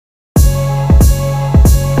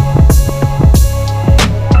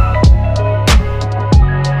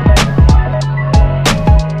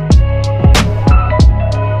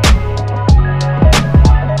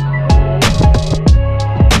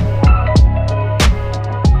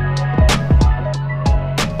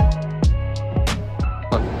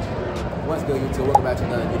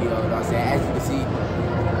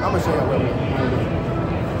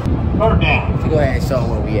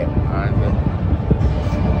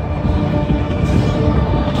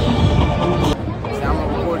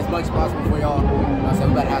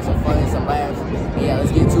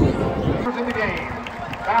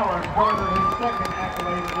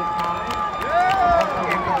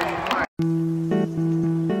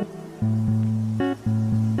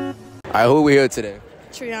right, who we here today?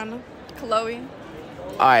 Triana. Chloe.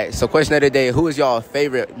 All right, so question of the day, who is y'all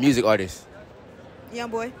favorite music artist? Young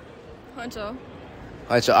boy. Huncho.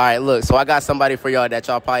 All right, look, so I got somebody for y'all that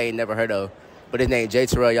y'all probably ain't never heard of, but his name Jay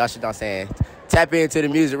Terrell. Y'all should know what I'm saying. Tap into the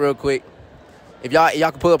music real quick. If y'all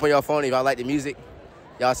can pull up on your phone if y'all like the music,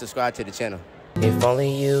 y'all subscribe to the channel. If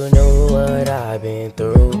only you knew what I've been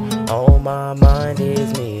through. On my mind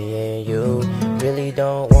is me and you. Really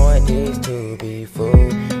don't want this to be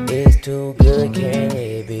food. It's too good, can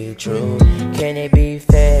it be true? Can it be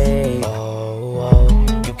fake?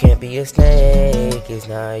 Oh, you can't be a snake, it's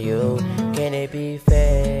not you. Can it be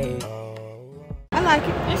fake? I like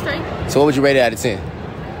it. It's straight. So what would you rate it out of 10?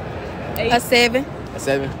 8. A 7. A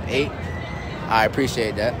 7? 8? I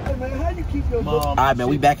appreciate that. All right, man,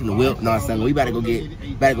 we back in the whip. No, I'm saying we better go get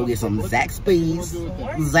some Zaxby's.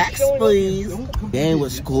 Game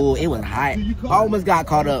was cool. It was hot. I almost got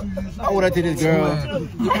caught up. I went up to this girl.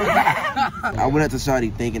 I went up to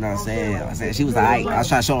Shawty thinking, I said she was alright. I was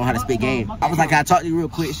trying to show her how to spit game. I was like, can I talk to you real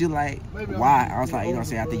quick? She was like, why? I was like, you know what I'm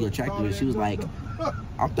saying? I think you're attractive. She was like,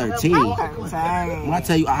 I'm 13. When I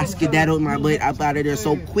tell you I skedaddled my butt up out of there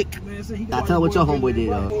so quick. I tell what your homeboy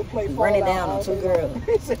did though. Running down on 2 girls.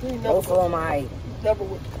 Both of them I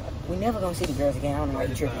we never gonna see the girls again. I don't know why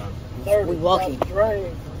you tripping. We walking.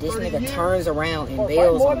 This nigga turns around and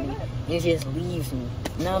bails on me and just leaves me.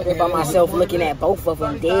 Now I'm there by myself looking at both of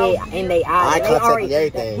them dead in their eyes. Eye contact and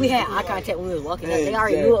everything. We had eye contact when we was walking. They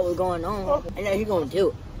already knew what was going on. And then he gonna do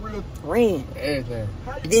it. Ran.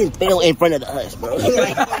 He didn't fail in front of the us, bro.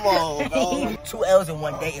 Like, come on, bro. 2 L's in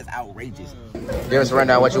one day is outrageous. Give us a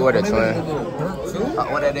rundown what you ordered, twin.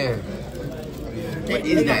 What that is? What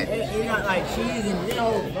is that? It's not like cheese and straight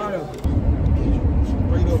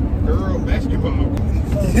up girl basketball.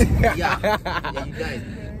 Yeah, you guys.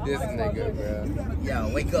 This nigga, bro. Yo,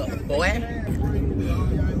 wake up, boy.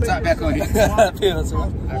 Top back on you.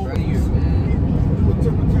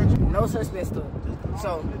 No suspect stuff.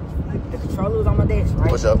 So the controller was on my desk, right?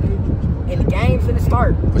 What's up? And the game finna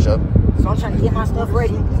start. What's up? So I'm trying to get my stuff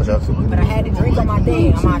ready. What's up? But I had to drink on my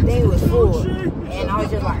thing, and my thing was full. And I was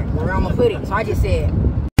just like, where I'm gonna put it? So I just said,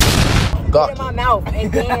 put it in my mouth, and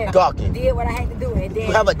then did what I had to do. And then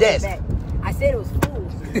you have a desk. I said it was full.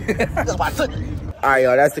 That's why I took it. All right,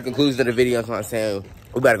 y'all, that's the conclusion of the video. That's what I'm saying.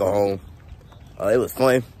 We better go home. It was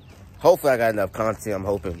fun. Hopefully I got enough content, I'm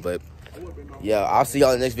hoping. But yeah, I'll see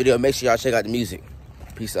y'all in the next video. Make sure y'all check out the music.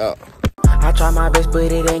 Peace out. I try my best,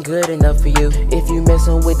 but it ain't good enough for you. If you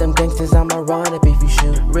messin' with them gangsters, I'ma run up if you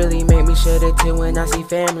shoot. Really make me shed a tear when I see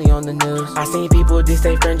family on the news. I seen people diss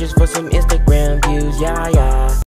their friends just for some Instagram views, yeah.